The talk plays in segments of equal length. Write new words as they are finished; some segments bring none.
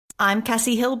I'm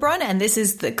Cassie Hilbron, and this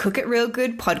is the Cook It Real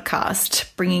Good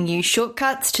podcast, bringing you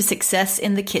shortcuts to success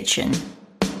in the kitchen.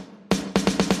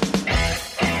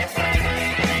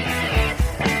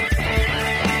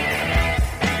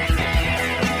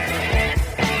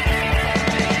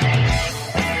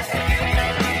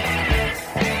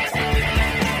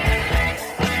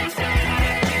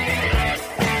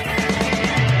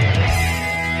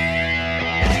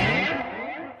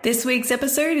 This week's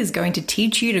episode is going to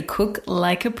teach you to cook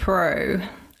like a pro.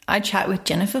 I chat with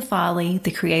Jennifer Farley,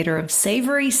 the creator of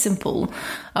Savory Simple,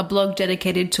 a blog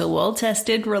dedicated to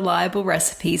well-tested, reliable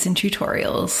recipes and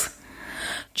tutorials.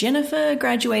 Jennifer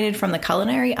graduated from the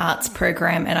Culinary Arts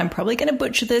program, and I'm probably going to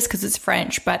butcher this because it's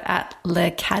French, but at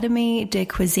L'Académie de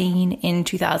Cuisine in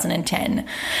 2010.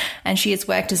 And she has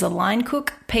worked as a line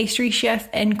cook, pastry chef,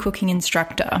 and cooking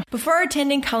instructor. Before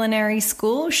attending culinary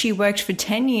school, she worked for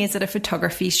 10 years at a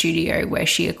photography studio where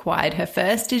she acquired her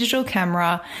first digital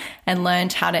camera and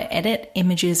learned how to edit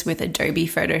images with Adobe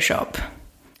Photoshop.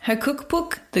 Her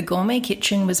cookbook, The Gourmet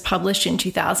Kitchen, was published in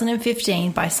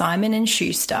 2015 by Simon &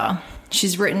 Schuster.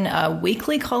 She's written a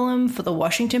weekly column for the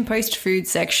Washington Post food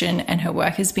section, and her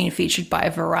work has been featured by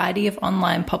a variety of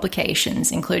online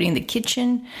publications, including The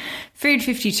Kitchen, Food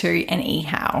 52, and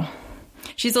eHow.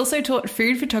 She's also taught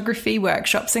food photography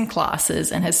workshops and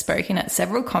classes and has spoken at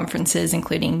several conferences,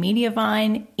 including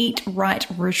Mediavine, Eat Right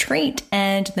Retreat,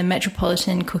 and the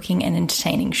Metropolitan Cooking and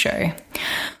Entertaining Show.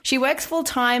 She works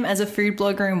full-time as a food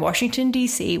blogger in Washington,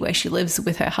 D.C., where she lives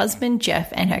with her husband, Jeff,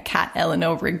 and her cat,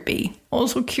 Eleanor Rigby.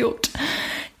 Also cute.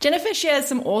 Jennifer shares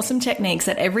some awesome techniques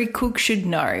that every cook should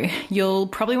know. You'll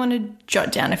probably want to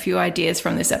jot down a few ideas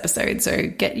from this episode, so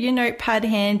get your notepad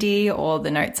handy or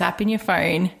the notes app in your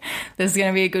phone. This is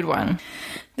going to be a good one.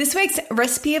 This week's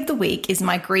recipe of the week is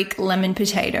my Greek lemon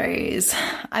potatoes.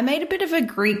 I made a bit of a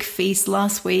Greek feast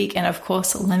last week, and of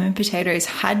course, lemon potatoes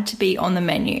had to be on the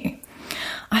menu.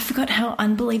 I forgot how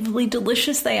unbelievably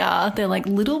delicious they are. They're like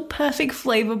little perfect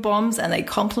flavor bombs, and they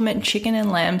complement chicken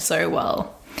and lamb so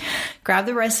well. Grab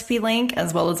the recipe link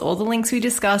as well as all the links we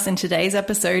discuss in today's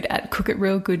episode at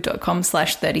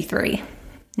cookitrealgood.com/33.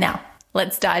 Now,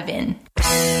 let's dive in.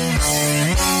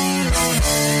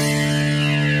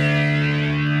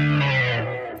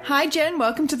 Hi, Jen.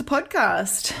 Welcome to the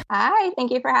podcast. Hi.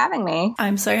 Thank you for having me.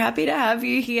 I'm so happy to have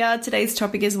you here. Today's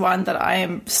topic is one that I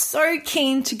am so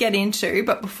keen to get into.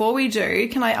 But before we do,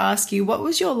 can I ask you, what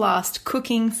was your last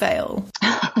cooking fail?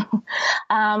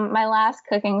 My last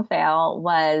cooking fail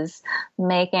was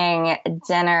making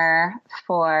dinner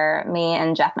for me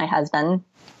and Jeff, my husband.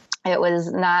 It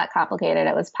was not complicated.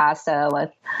 It was pasta with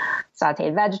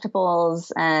sauteed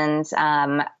vegetables. And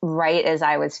right as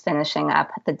I was finishing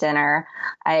up the dinner,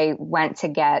 I went to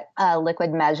get a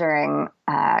liquid measuring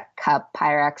cup,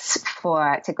 Pyrex,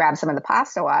 to grab some of the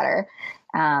pasta water.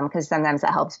 Because sometimes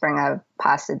that helps bring a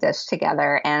pasta dish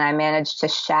together. And I managed to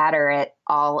shatter it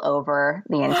all over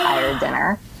the entire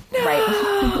dinner. No.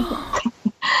 Right.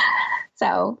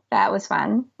 So that was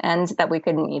fun. And that we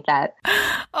couldn't eat that.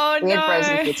 Oh, we had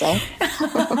frozen pizza.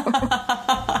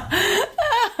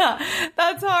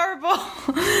 That's horrible.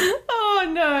 Oh,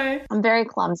 no. I'm very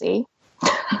clumsy.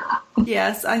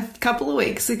 Yes. A couple of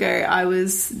weeks ago, I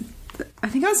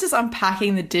think I was just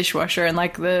unpacking the dishwasher and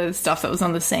like the stuff that was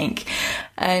on the sink,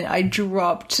 and I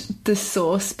dropped the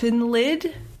saucepan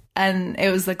lid, and it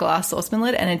was the glass saucepan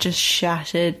lid, and it just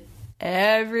shattered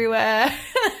everywhere.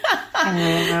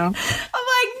 I know. I'm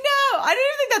like, no, I don't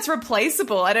even think that's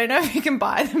replaceable. I don't know if you can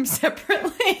buy them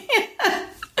separately.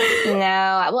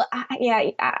 No, well,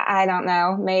 I don't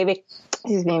know. Maybe,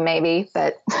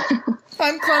 but...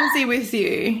 I'm clumsy with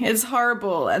you. It's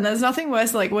horrible. And there's nothing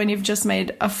worse like when you've just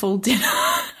made a full dinner,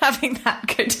 having that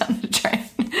go down the drain.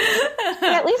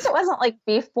 Yeah, at least it wasn't like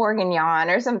beef bourguignon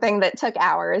or something that took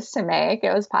hours to make.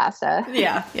 It was pasta.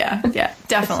 Yeah,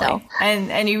 definitely.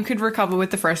 And you could recover with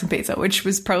the frozen pizza, which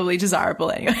was probably desirable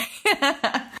anyway.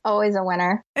 Always a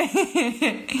winner.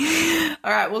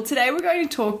 All right, well, today we're going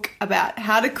to talk about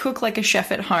how to cook like a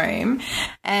chef at home.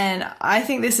 And I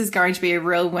think this is going to be a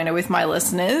real winner with my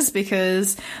listeners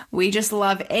because we just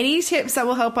love any tips that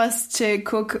will help us to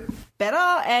cook better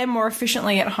and more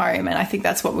efficiently at home. And I think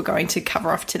that's what we're going to cover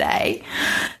off today.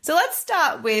 So let's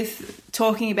start with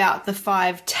talking about the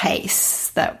 5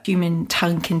 tastes that human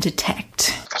tongue can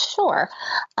detect. Sure.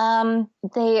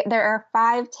 There are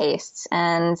 5 tastes,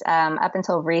 and up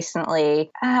until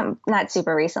recently, not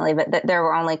super recently, but there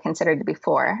were only considered to be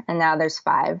 4, and now there's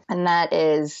 5, and that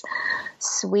is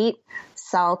sweet,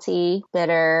 salty,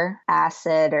 bitter,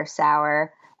 acid or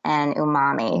sour, and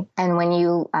umami. And when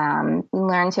you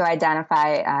learn to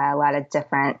identify a lot of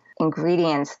different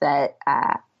ingredients that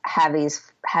have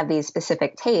these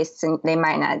specific tastes, and they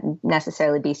might not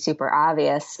necessarily be super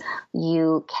obvious,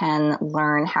 you can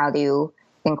learn how to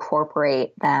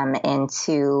incorporate them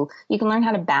into, you can learn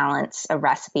how to balance a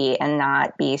recipe and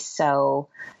not be so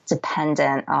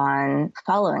dependent on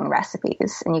following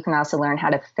recipes. And you can also learn how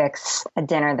to fix a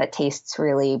dinner that tastes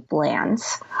really bland.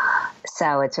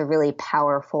 So it's a really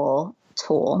powerful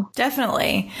tool.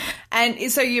 Definitely.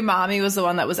 And so umami was the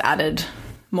one that was added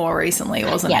more recently,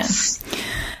 wasn't it?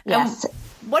 Yes.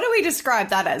 What do we describe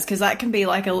that as? Because that can be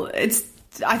like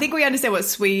I think we understand what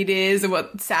sweet is and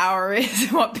what sour is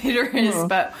and what bitter is,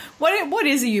 but what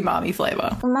is a umami flavor?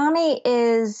 Umami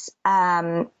is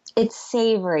it's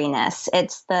savoriness.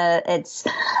 It's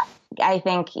I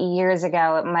think years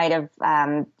ago it might have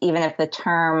even if the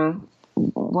term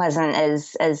wasn't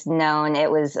as known,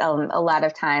 it was a lot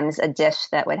of times a dish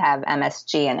that would have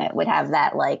MSG in it, would have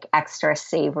that like extra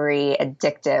savory,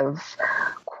 addictive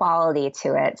quality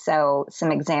to it. So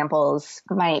some examples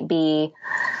might be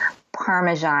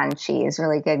Parmesan cheese,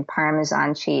 really good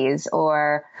Parmesan cheese,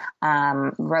 or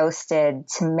roasted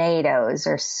tomatoes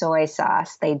or soy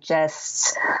sauce. They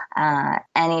just,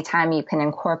 anytime you can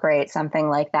incorporate something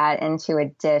like that into a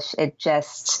dish,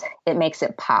 it makes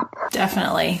it pop.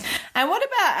 Definitely. And what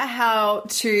about how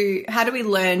do we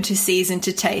learn to season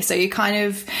to taste? So you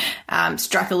kind of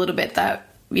struck a little bit that,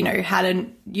 you know,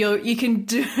 you can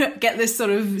get this sort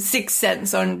of sixth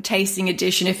sense on tasting a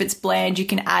dish, and if it's bland, you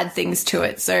can add things to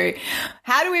it. So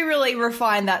how do we really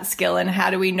refine that skill, and how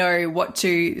do we know what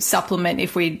to supplement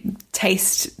if we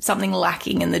taste something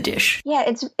lacking in the dish? Yeah,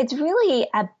 it's really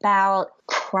about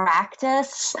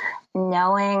practice,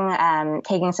 knowing,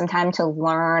 taking some time to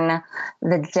learn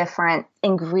the different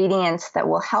ingredients that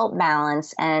will help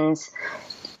balance, and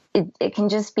it can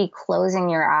just be closing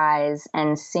your eyes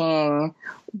and seeing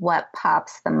what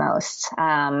pops the most.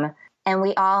 And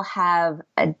we all have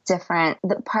part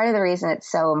of the reason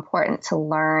it's so important to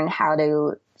learn how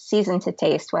to season to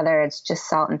taste, whether it's just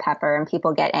salt and pepper. And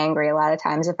people get angry a lot of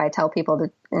times if I tell people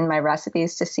in my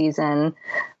recipes to season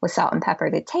with salt and pepper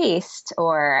to taste,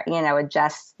 or, you know,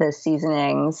 adjust the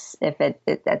seasonings if it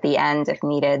at the end if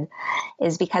needed,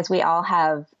 is because we all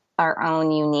have our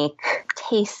own unique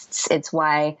tastes. It's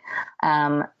why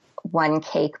one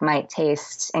cake might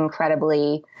taste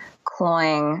incredibly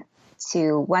cloying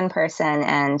to one person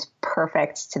and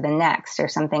perfect to the next, or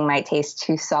something might taste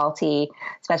too salty,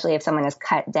 especially if someone has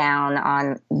cut down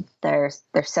on their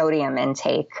sodium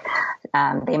intake.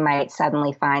 They might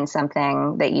suddenly find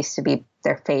something that used to be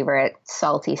their favorite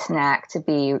salty snack to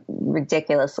be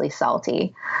ridiculously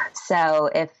salty. So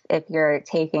if you're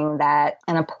taking that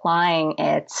and applying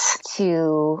it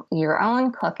to your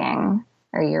own cooking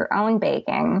or your own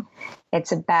baking,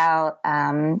 it's about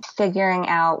figuring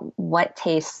out what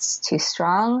tastes too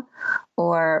strong,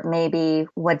 or maybe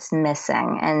what's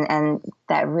missing. And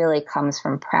that really comes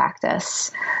from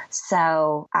practice.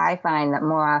 So I find that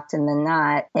more often than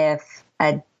not, if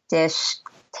a dish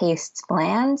tastes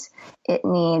bland, it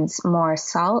needs more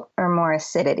salt or more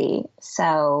acidity.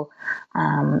 So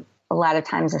a lot of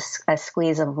times a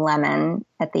squeeze of lemon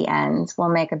at the end will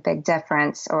make a big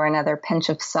difference, or another pinch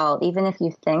of salt. Even if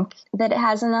you think that it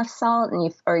has enough salt and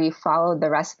you followed the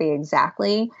recipe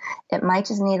exactly, it might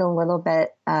just need a little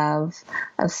bit of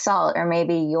salt, or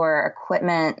maybe your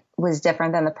equipment was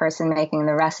different than the person making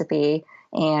the recipe,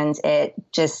 and it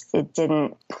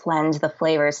didn't blend the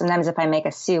flavors. Sometimes if I make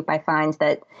a soup, I find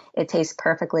that it tastes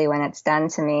perfectly when it's done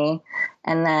to me,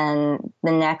 and then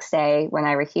the next day when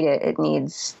I reheat it, it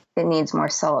needs more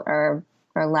salt or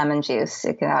lemon juice,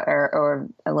 or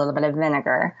a little bit of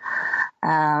vinegar.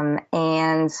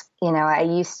 And you know, I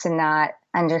used to not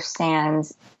understand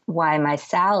why my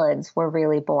salads were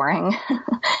really boring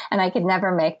and I could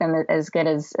never make them as good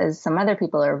as some other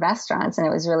people or restaurants. And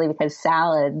it was really because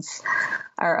salads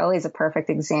are always a perfect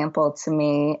example to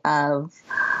me of,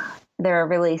 they're a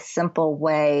really simple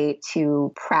way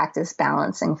to practice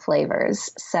balancing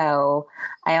flavors. So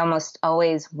I almost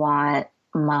always want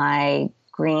my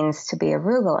greens to be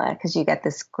arugula, because you get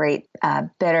this great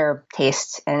bitter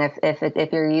taste. And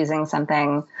if you're using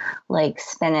something like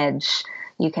spinach,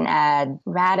 you can add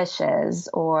radishes,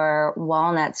 or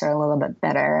walnuts are a little bit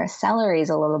bitter. Celery is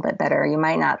a little bit bitter. You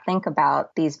might not think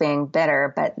about these being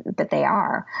bitter, but they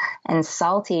are. And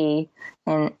salty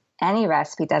in any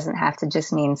recipe doesn't have to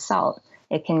just mean salt.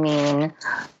 It can mean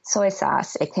soy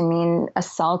sauce. It can mean a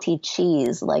salty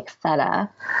cheese like feta.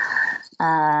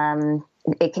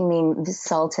 It can mean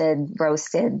salted,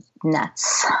 roasted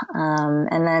nuts.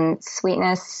 And then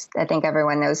sweetness, I think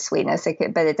everyone knows sweetness,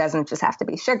 but it doesn't just have to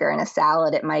be sugar. In a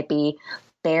salad, it might be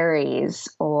berries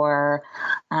or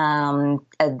a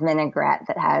vinaigrette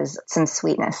that has some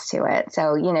sweetness to it.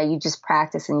 So, you just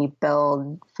practice and you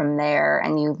build from there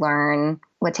and you learn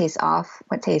what tastes off,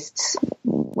 what tastes,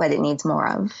 what it needs more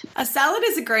of. A salad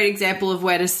is a great example of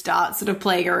where to start sort of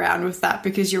playing around with that,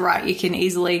 because you're right, you can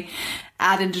easily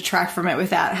add and detract from it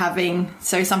without having,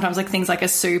 so sometimes like things like a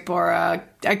soup or a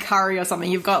curry or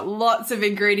something, you've got lots of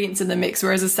ingredients in the mix,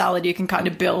 whereas a salad you can kind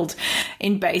of build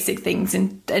in basic things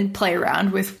and play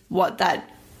around with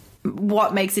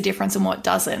what makes a difference and what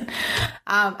doesn't.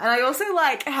 And I also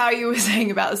like how you were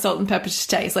saying about the salt and pepper to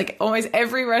taste. Like almost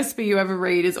every recipe you ever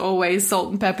read is always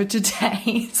salt and pepper to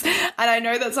taste. And I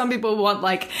know that some people want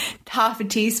like half a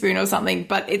teaspoon or something,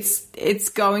 but it's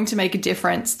going to make a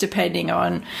difference depending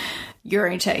on your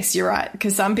own taste. You're right.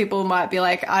 Because some people might be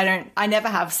like, I never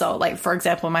have salt. Like, for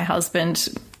example, my husband,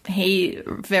 he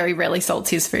very rarely salts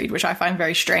his food, which I find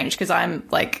very strange because I'm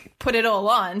like, put it all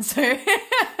on. So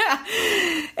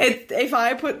if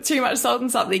I put too much salt in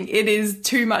something, it is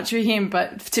too much for him.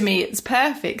 But to me, it's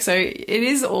perfect. So it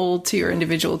is all to your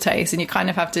individual taste. And you kind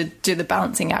of have to do the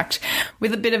balancing act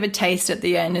with a bit of a taste at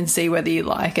the end and see whether you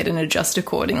like it and adjust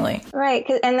accordingly. Right.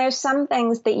 And there's some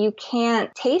things that you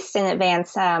can't taste in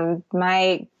advance.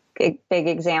 My big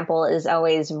example is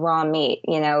always raw meat.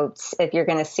 If you're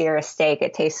going to sear a steak,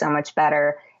 it tastes so much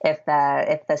better if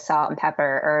the salt and pepper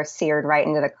are seared right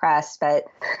into the crust. But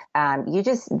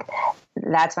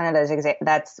that's one of those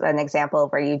that's an example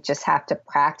where you just have to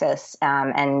practice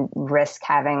and risk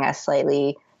having a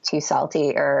slightly too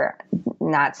salty or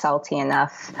not salty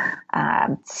enough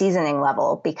seasoning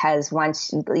level, because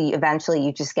eventually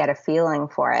you just get a feeling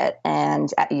for it,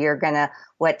 and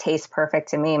what tastes perfect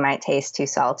to me might taste too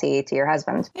salty to your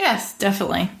husband. Yes,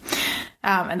 definitely.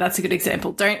 And that's a good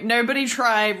example. Nobody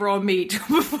try raw meat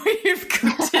before you've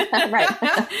cooked it. Right.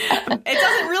 It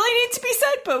doesn't really need to be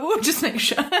said, but we'll just make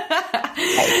sure.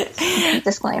 Right.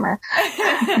 Disclaimer.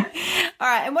 All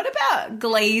right. And what about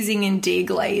glazing and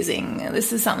deglazing?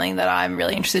 This is something that I'm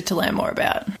really interested to learn more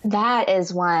about. That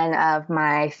is one of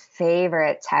my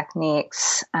favorite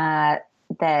techniques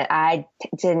that I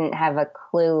didn't have a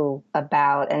clue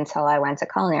about until I went to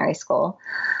culinary school.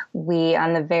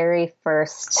 On the very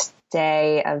first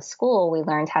day of school, we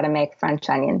learned how to make French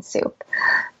onion soup,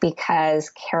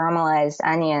 because caramelized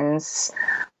onions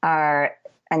are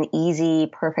an easy,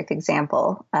 perfect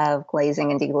example of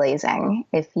glazing and deglazing.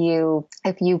 If you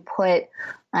put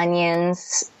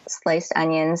sliced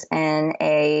onions in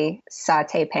a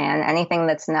saute pan, anything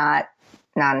that's not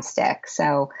nonstick,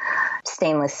 so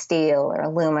stainless steel or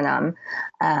aluminum,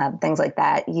 things like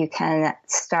that, you can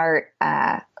start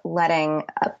letting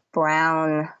a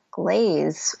brown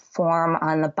glaze form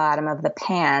on the bottom of the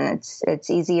pan. It's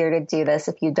easier to do this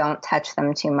if you don't touch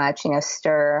them too much,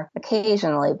 stir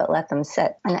occasionally, but let them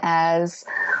sit. And as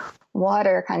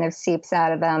water kind of seeps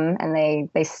out of them and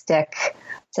they stick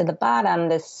to the bottom,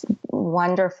 this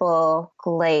wonderful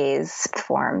glaze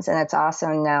forms, and it's also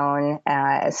known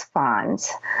as fond.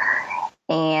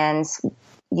 And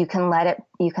you can let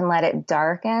it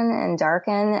darken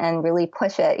and really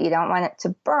push it. You don't want it to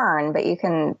burn, but you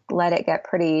can let it get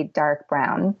pretty dark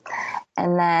brown.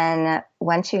 And then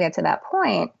once you get to that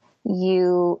point,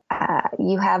 you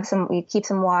keep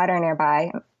some water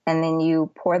nearby, and then you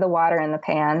pour the water in the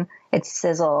pan. It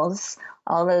sizzles.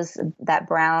 All those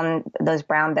brown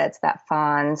bits, that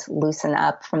fond, loosen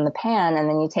up from the pan, and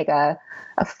then you take a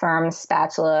firm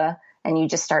spatula and you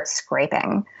just start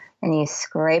scraping. And you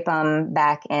scrape them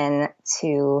back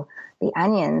into the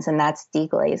onions, and that's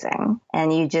deglazing.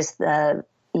 And you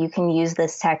can use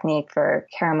this technique for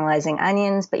caramelizing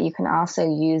onions, but you can also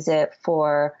use it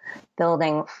for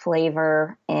building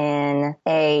flavor in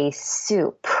a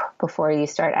soup before you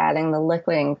start adding the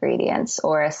liquid ingredients,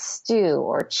 or a stew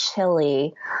or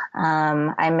chili.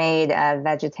 I made a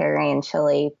vegetarian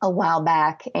chili a while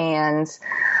back, and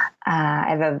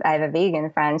I have a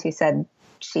vegan friend who said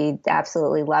she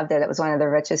absolutely loved it. It was one of the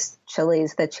richest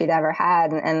chilies that she'd ever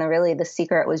had. And really the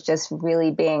secret was just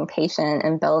really being patient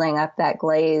and building up that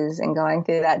glaze and going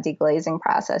through that deglazing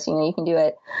process. You can do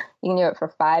it for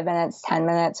 5 minutes, 10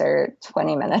 minutes, or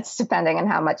 20 minutes, depending on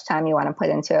how much time you want to put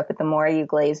into it. But the more you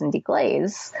glaze and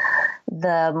deglaze,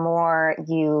 the more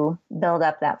you build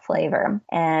up that flavor.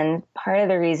 And part of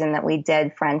the reason that we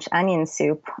did French onion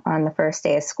soup on the first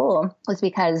day of school was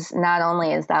because not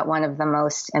only is that one of the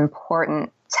most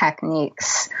important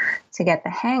techniques to get the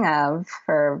hang of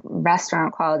for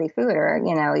restaurant quality food, or,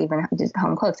 even just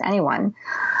home cooks, anyone.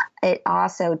 It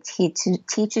also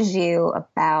teaches you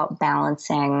about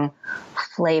balancing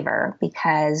flavor,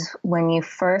 because when you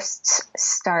first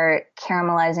start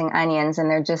caramelizing onions and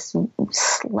they're just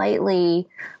slightly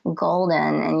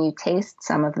golden and you taste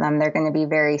some of them, they're going to be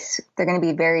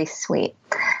very sweet.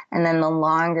 And then the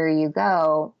longer you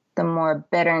go, the more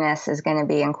bitterness is going to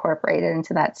be incorporated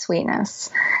into that sweetness.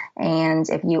 And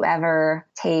if you ever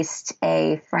taste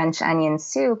a French onion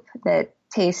soup that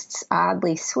tastes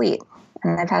oddly sweet,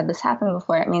 and I've had this happen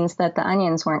before, it means that the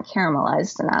onions weren't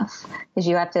caramelized enough, because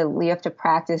you have to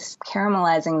practice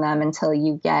caramelizing them until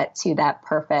you get to that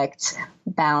perfect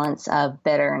balance of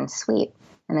bitter and sweet.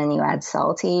 And then you add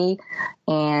salty,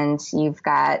 and you've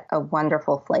got a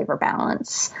wonderful flavor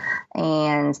balance.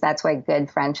 And that's why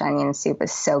good French onion soup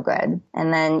is so good.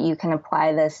 And then you can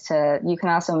apply this you can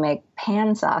also make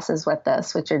pan sauces with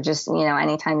this, which are just,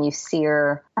 anytime you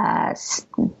sear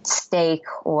steak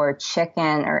or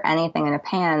chicken or anything in a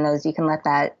pan, you can let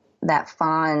that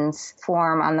fondant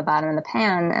form on the bottom of the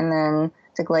pan, and then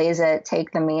to glaze it,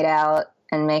 take the meat out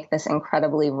and make this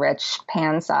incredibly rich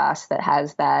pan sauce that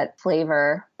has that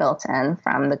flavor built in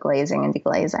from the glazing and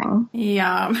deglazing.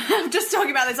 Yeah, I'm just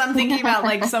talking about this. I'm thinking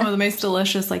about some of the most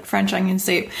delicious French onion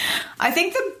soup. I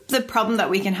think the problem that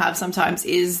we can have sometimes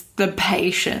is the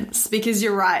patience, because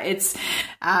you're right. It's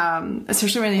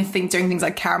especially when you're doing things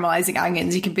like caramelizing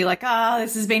onions, you can be like,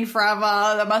 this has been forever,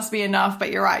 that must be enough.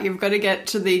 But you're right, you've got to get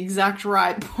to the exact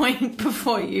right point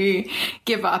before you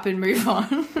give up and move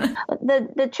on.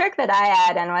 The trick that I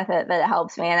add in with it that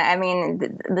helps me, and I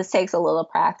mean, this takes a little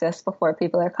practice before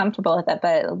people are comfortable with it,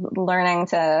 but learning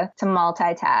to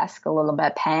multitask a little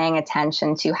bit, paying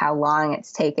attention to how long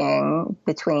it's taking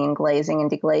between glazing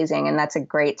and deglazing. And that's a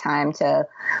great time to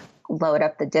load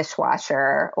up the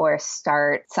dishwasher or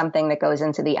start something that goes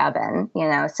into the oven,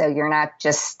 so you're not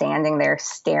just standing there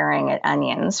staring at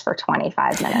onions for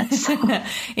 25 minutes.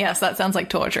 Yes, that sounds like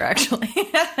torture, actually.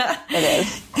 It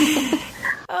is.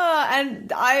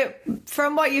 And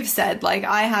from what you've said,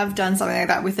 I have done something like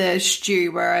that with a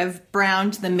stew, where I've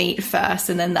browned the meat first,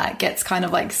 and then that gets kind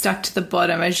of stuck to the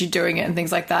bottom as you're doing it and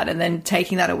things like that, and then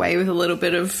taking that away with a little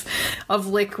bit of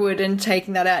liquid and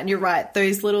taking that out. And you're right,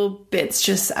 those little bits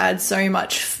just add so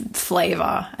much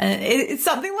flavor, and it's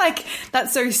something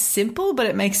that's so simple, but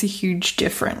it makes a huge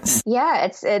difference. Yeah,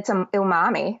 it's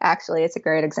umami. Actually, it's a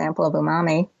great example of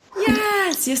umami.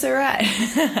 Yes, you're so right.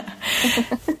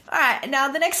 All right, now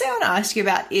the next thing I want to ask you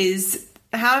about is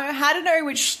how to know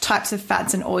which types of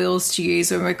fats and oils to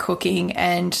use when we're cooking,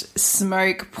 and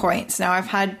smoke points. Now, I've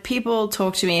had people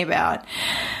talk to me about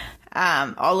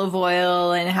olive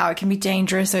oil and how it can be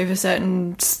dangerous over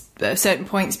certain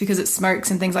points because it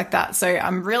smokes and things like that. So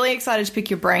I'm really excited to pick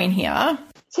your brain here.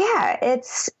 Yeah,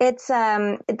 it's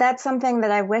that's something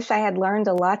that I wish I had learned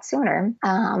a lot sooner.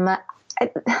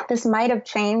 This might have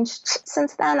changed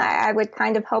since then. I would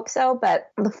kind of hope so. But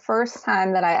the first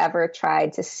time that I ever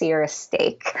tried to sear a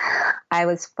steak, I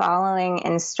was following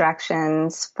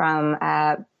instructions from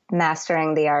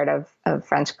Mastering the Art of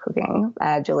French Cooking,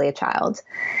 Julia Child.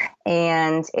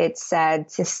 And it said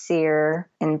to sear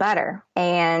in butter.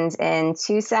 And in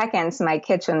 2 seconds, my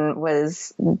kitchen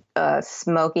was a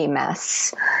smoky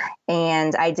mess.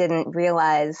 And I didn't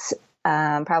realize,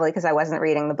 probably because I wasn't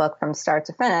reading the book from start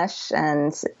to finish,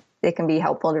 and it can be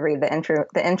helpful to read the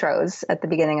intros at the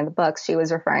beginning of the book. She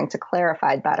was referring to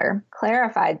clarified butter.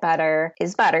 Clarified butter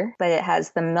is butter, but it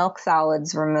has the milk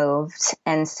solids removed.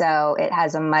 And so it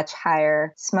has a much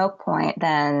higher smoke point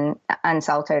than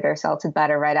unsalted or salted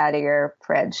butter right out of your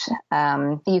fridge.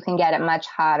 You can get it much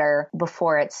hotter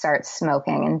before it starts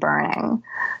smoking and burning.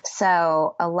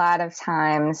 So a lot of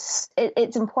times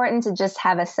it's important to just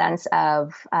have a sense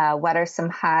of what are some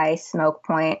high smoke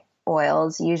point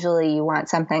oils. Usually you want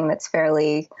something that's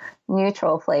fairly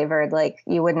neutral flavored, like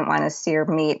you wouldn't want to sear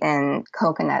meat in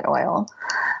coconut oil.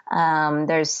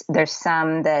 There's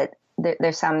some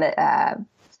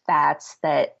fats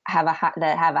that have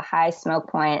a high smoke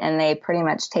point, and they pretty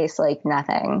much taste like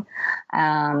nothing.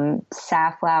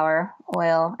 Safflower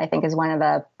oil, I think, is one of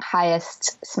the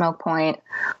highest smoke point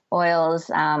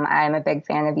oils. I'm a big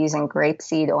fan of using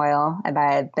grapeseed oil. I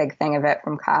buy a big thing of it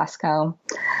from Costco.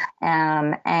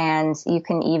 And you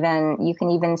can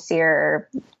even sear,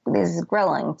 this is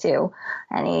grilling too.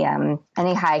 Any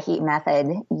high heat method,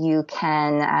 you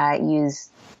can use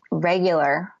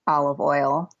regular olive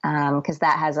oil, because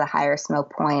that has a higher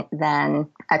smoke point than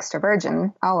extra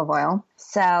virgin olive oil.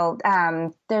 So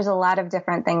there's a lot of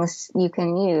different things you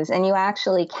can use. And you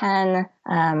actually can,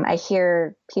 I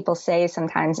hear people say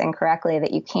sometimes incorrectly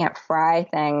that you can't fry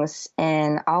things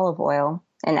in olive oil,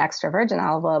 in extra virgin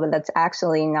olive oil, but that's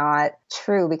actually not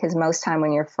true, because most time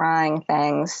when you're frying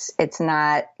things, it's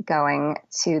not going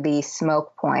to the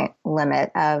smoke point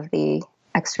limit of the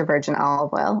extra virgin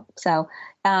olive oil. So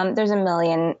there's a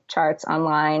million charts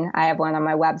online. I have one on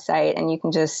my website, and you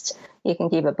can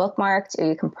keep it bookmarked, or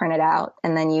you can print it out,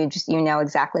 and then you know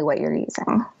exactly what you're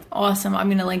using. Awesome. I'm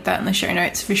going to link that in the show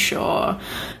notes for sure.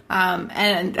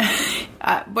 And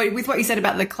with what you said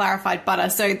about the clarified butter,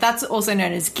 so that's also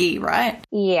known as ghee, right?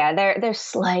 Yeah, there's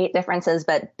slight differences,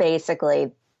 but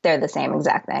basically they're the same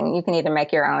exact thing. You can either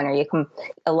make your own, or you can,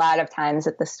 a lot of times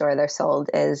at the store they're sold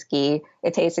as ghee.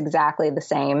 It tastes exactly the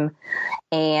same.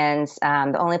 And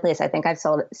the only place I think I've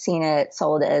seen it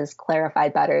sold as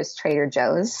clarified butter is Trader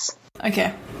Joe's.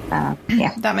 Okay.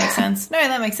 Yeah. That makes sense. No,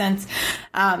 that makes sense.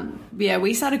 Yeah,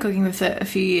 we started cooking with it a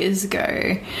few years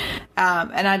ago.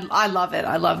 And I love it.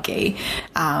 I love ghee.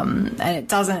 And it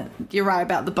doesn't, you're right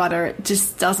about the butter, it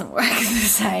just doesn't work the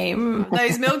same.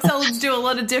 Those milk solids do a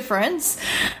lot of difference.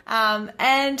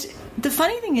 And the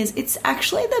funny thing is, it's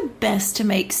actually the best to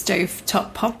make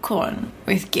stovetop popcorn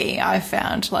with ghee, I've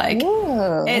found. Like,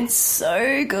 ooh, it's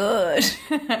so good.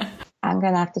 I'm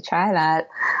going to have to try that.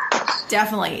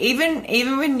 Definitely.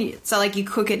 Even when you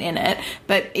cook it in it,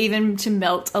 but even to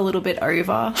melt a little bit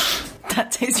over,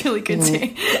 that tastes really good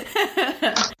too.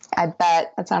 I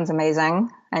bet. That sounds amazing.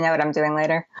 I know what I'm doing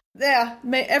later. Yeah.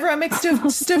 Everyone makes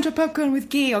stovetop popcorn with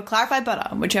ghee or clarified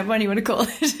butter, whichever one you want to call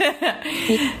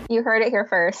it. You heard it here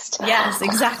first. Yes,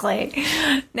 exactly.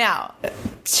 Now,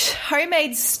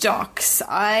 homemade stocks.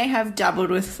 I have dabbled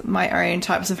with my own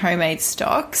types of homemade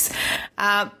stocks,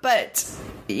 but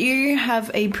you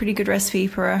have a pretty good recipe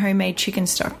for a homemade chicken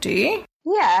stock, do you?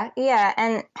 Yeah.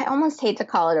 And I almost hate to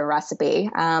call it a recipe,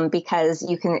 because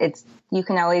you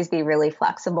can always be really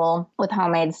flexible with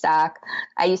homemade stock.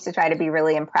 I used to try to be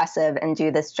really impressive and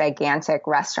do this gigantic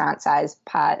restaurant-sized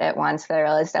pot at once, but I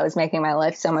realized I was making my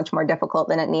life so much more difficult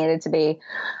than it needed to be.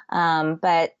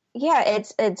 But yeah,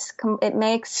 it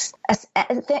makes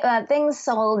things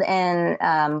sold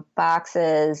in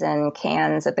boxes and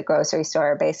cans at the grocery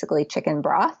store are basically chicken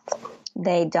broth.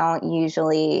 They don't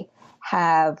usually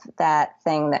have that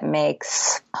thing that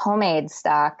makes homemade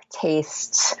stock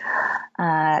taste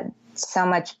so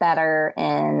much better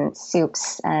in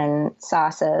soups and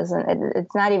sauces. And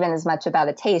it's not even as much about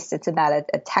a taste, it's about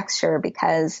a texture,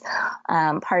 because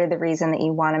part of the reason that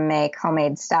you want to make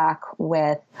homemade stock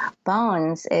with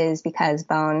bones is because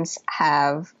bones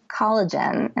have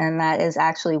collagen, and that is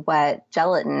actually what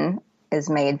gelatin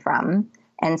is made from.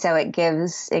 And so it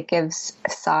gives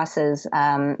sauces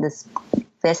this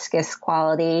viscous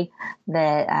quality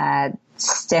that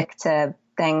stick to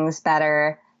things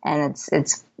better, and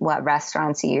it's what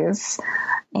restaurants use,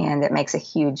 and it makes a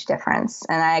huge difference.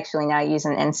 And I actually now use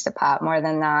an Instant Pot more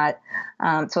than not.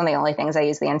 It's one of the only things I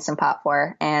use the Instant Pot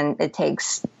for, and it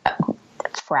takes a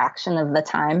fraction of the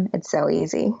time. It's so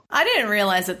easy. I didn't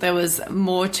realize that there was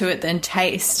more to it than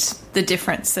taste the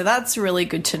difference, so that's really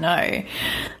good to know.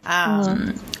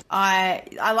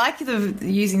 I like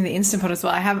using the Instant Pot as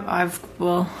well.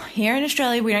 Well, here in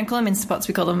Australia, we don't call them Instant Pots,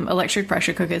 we call them electric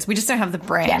pressure cookers. We just don't have the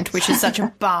brand, which is such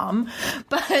a bum.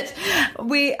 But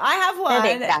I have one.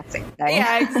 They're the exact same thing.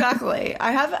 Yeah, exactly.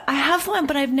 I have one,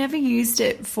 but I've never used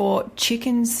it for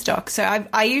chicken stock. So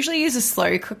I usually use a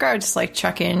slow cooker. I just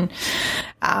chuck in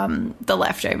the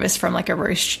leftovers from a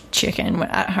roast chicken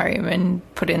at home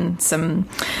and put in some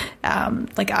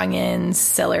onions,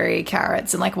 celery,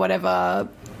 carrots, and whatever,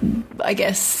 I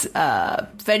guess,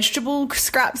 vegetable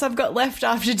scraps I've got left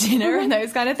after dinner and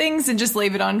those kind of things, and just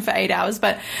leave it on for 8 hours.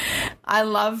 But I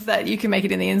love that you can make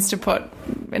it in the Instant Pot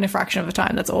in a fraction of the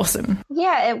time. That's awesome.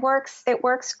 Yeah, it works. It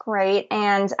works great.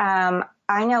 And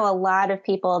I know a lot of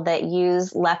people that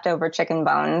use leftover chicken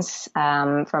bones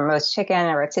from roast chicken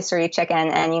or rotisserie chicken,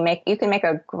 and you can make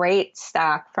a great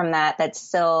stock from that that's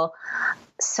still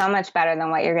so much better than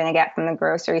what you're going to get from the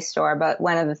grocery store. But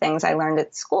one of the things I learned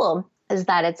at school is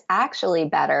that it's actually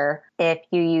better if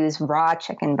you use raw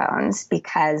chicken bones,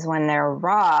 because when they're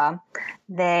raw,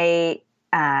 they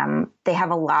have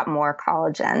a lot more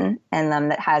collagen in them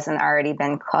that hasn't already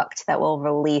been cooked, that will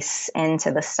release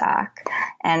into the stock.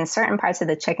 And certain parts of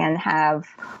the chicken have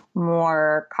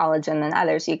more collagen than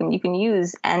others. You can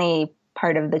use any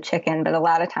part of the chicken. But a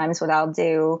lot of times what I'll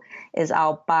do is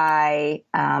I'll buy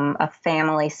a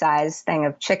family size thing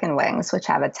of chicken wings, which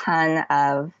have a ton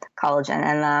of collagen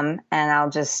in them. And I'll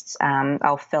just,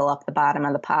 I'll fill up the bottom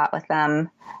of the pot with them.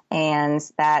 And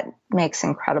that makes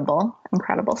incredible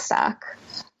stock.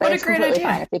 But What a it's great completely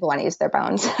idea. fine if people want to use their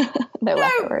bones, their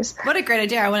leftovers. What a great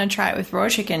idea. I want to try it with raw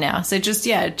chicken now. So just,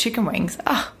 chicken wings.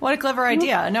 Oh, what a clever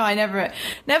idea. No, I never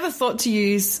thought to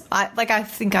use, I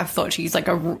think I've thought to use like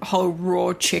a whole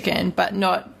raw chicken, but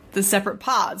not the separate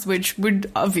parts, which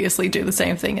would obviously do the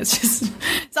same thing. It's just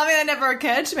something that never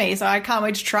occurred to me. So I can't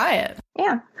wait to try it.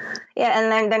 Yeah. Yeah.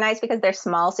 And then they're nice because they're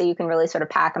small, so you can really sort of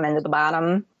pack them into the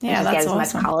bottom. Yeah, and just that's get as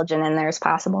awesome. much collagen in there as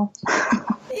possible.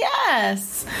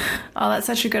 Yes. Oh, that's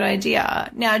such a good idea.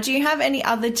 Now, do you have any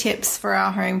other tips for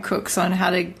our home cooks on how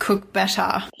to cook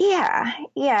better? Yeah.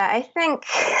 I think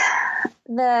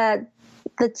the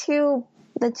two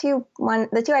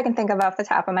I can think of off the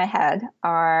top of my head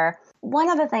are,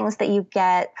 one of the things that you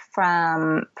get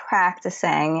from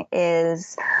practicing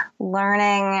is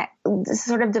learning,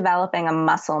 sort of developing a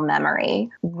muscle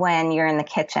memory when you're in the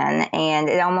kitchen, and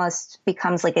it almost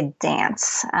becomes like a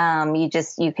dance.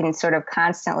 You can sort of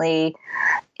constantly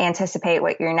anticipate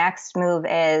what your next move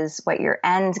is, what your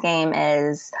end game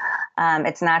is.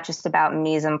 It's not just about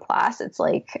mise en place. It's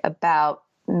like about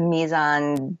mise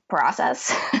en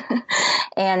process.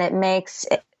 And it makes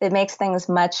things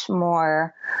much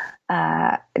more,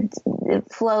 it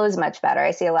flows much better.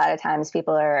 I see a lot of times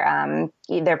people are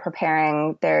they're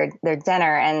preparing their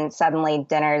dinner, and suddenly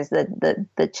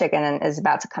the chicken is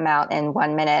about to come out in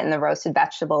 1 minute, and the roasted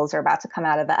vegetables are about to come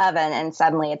out of the oven, and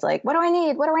suddenly it's like, what do I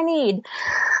need?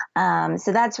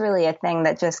 So that's really a thing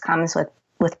that just comes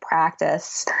with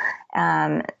practice.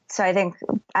 So I think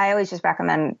I always just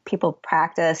recommend people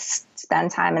practice,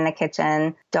 spend time in the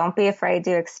kitchen. Don't be afraid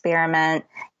to experiment,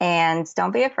 and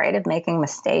don't be afraid of making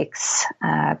mistakes,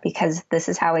 because this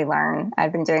is how we learn.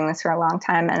 I've been doing this for a long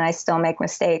time, and I still make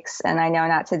mistakes, and I know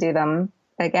not to do them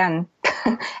again.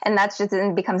 And that's just,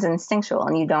 it becomes instinctual,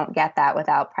 and you don't get that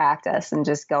without practice and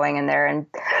just going in there and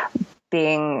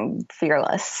being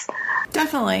fearless.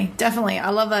 Definitely. I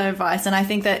love that advice. And I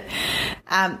think that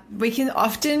we can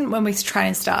often, when we try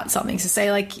and start something, so say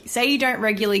you don't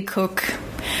regularly cook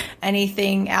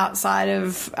anything outside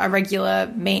of a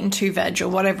regular meat and 2 veg or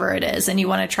whatever it is, and you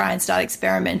want to try and start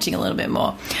experimenting a little bit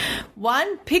more.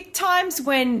 One, pick times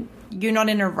when you're not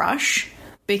in a rush,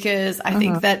 because I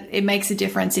think that it makes a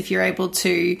difference if you're able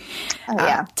to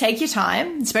take your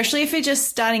time, especially if you're just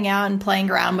starting out and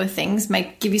playing around with things.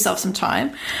 Give yourself some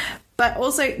time. But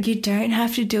also, you don't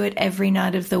have to do it every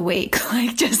night of the week.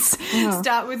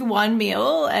 Start with one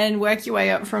meal and work your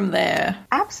way up from there.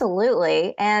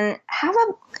 Absolutely. And have a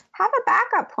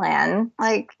backup plan.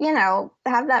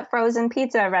 Have that frozen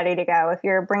pizza ready to go. If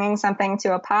you're bringing something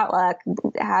to a potluck,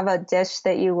 have a dish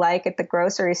that you like at the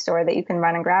grocery store that you can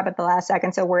run and grab at the last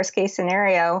second. So worst case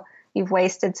scenario, you've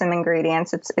wasted some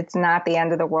ingredients. It's not the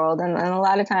end of the world. And a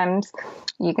lot of times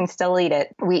you can still eat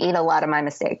it. We eat a lot of my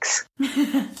mistakes.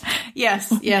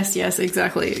 Yes,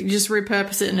 exactly. You just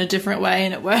repurpose it in a different way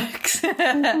and it works.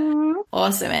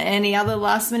 Awesome. Any other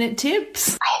last minute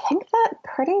tips? I think that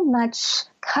pretty much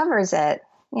covers it.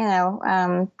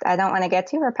 I don't want to get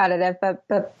too repetitive, but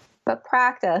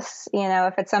practice.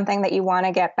 If it's something that you want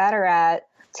to get better at,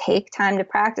 take time to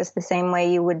practice the same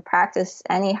way you would practice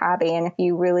any hobby. And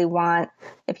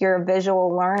if you're a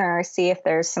visual learner, see if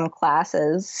there's some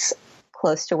classes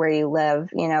close to where you live.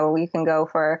 You can go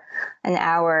for an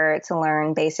hour to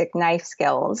learn basic knife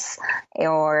skills,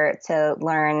 or to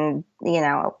learn,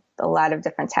 a lot of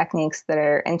different techniques that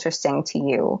are interesting to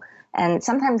you. And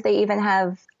sometimes they even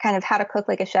have kind of how to cook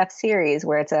like a chef series,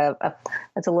 where it's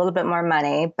it's a little bit more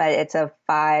money, but it's a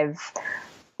 5,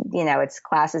 it's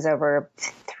classes over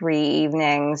 3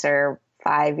 evenings or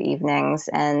 5 evenings.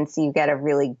 And so you get a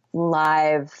really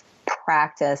live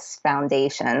practice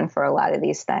foundation for a lot of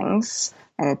these things.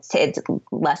 And it's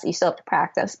less, you still have to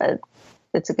practice, but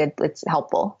it's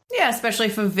helpful. Yeah, especially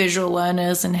for visual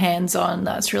learners and hands-on,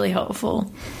 that's really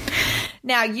helpful.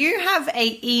 Now, you have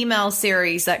an email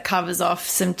series that covers off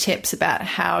some tips about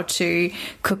how to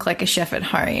cook like a chef at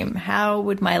home. How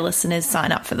would my listeners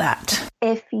sign up for that?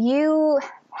 If you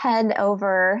head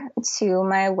over to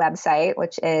my website,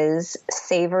 which is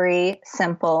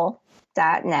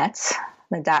savorysimple.net,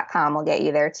 the .com will get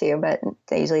you there too, but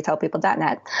I usually tell people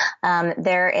 .net.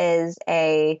 There is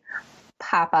a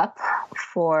pop-up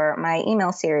for my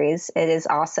email series. It is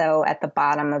also at the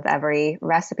bottom of every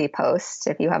recipe post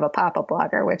if you have a pop-up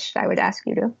blogger, which I would ask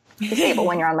you to disable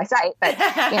when you're on my site. But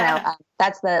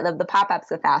that's the pop-up's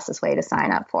the fastest way to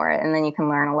sign up for it. And then you can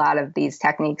learn a lot of these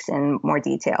techniques in more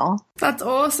detail. That's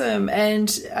awesome.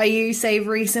 And are you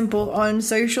Savory Simple on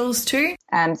socials too?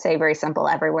 Savory Simple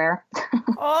everywhere.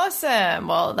 Awesome.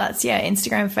 Well, that's,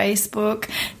 Instagram, Facebook.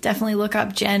 Definitely look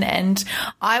up Jen, and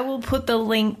I will put the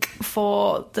link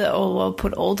we'll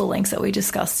put all the links that we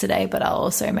discussed today, but I'll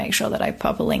also make sure that I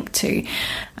pop a link to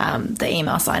the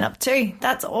email sign up too.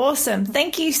 That's awesome.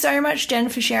 Thank you so much, Jen,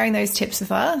 for sharing those tips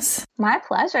with us. My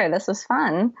pleasure. This was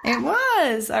fun. It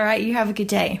was. All right. You have a good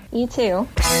day. You too.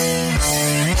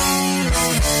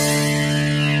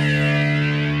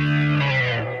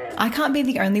 I can't be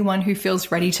the only one who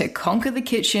feels ready to conquer the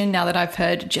kitchen now that I've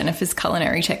heard Jennifer's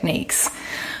culinary techniques.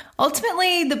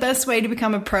 Ultimately, the best way to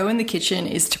become a pro in the kitchen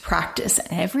is to practice,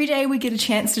 and every day we get a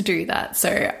chance to do that.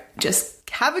 So just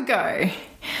have a go.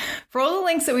 For all the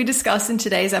links that we discussed in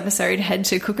today's episode, head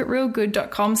to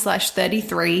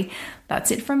cookitrealgood.com/33.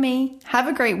 That's it from me. Have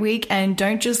a great week, and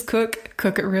don't just cook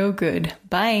it real good.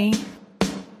 Bye.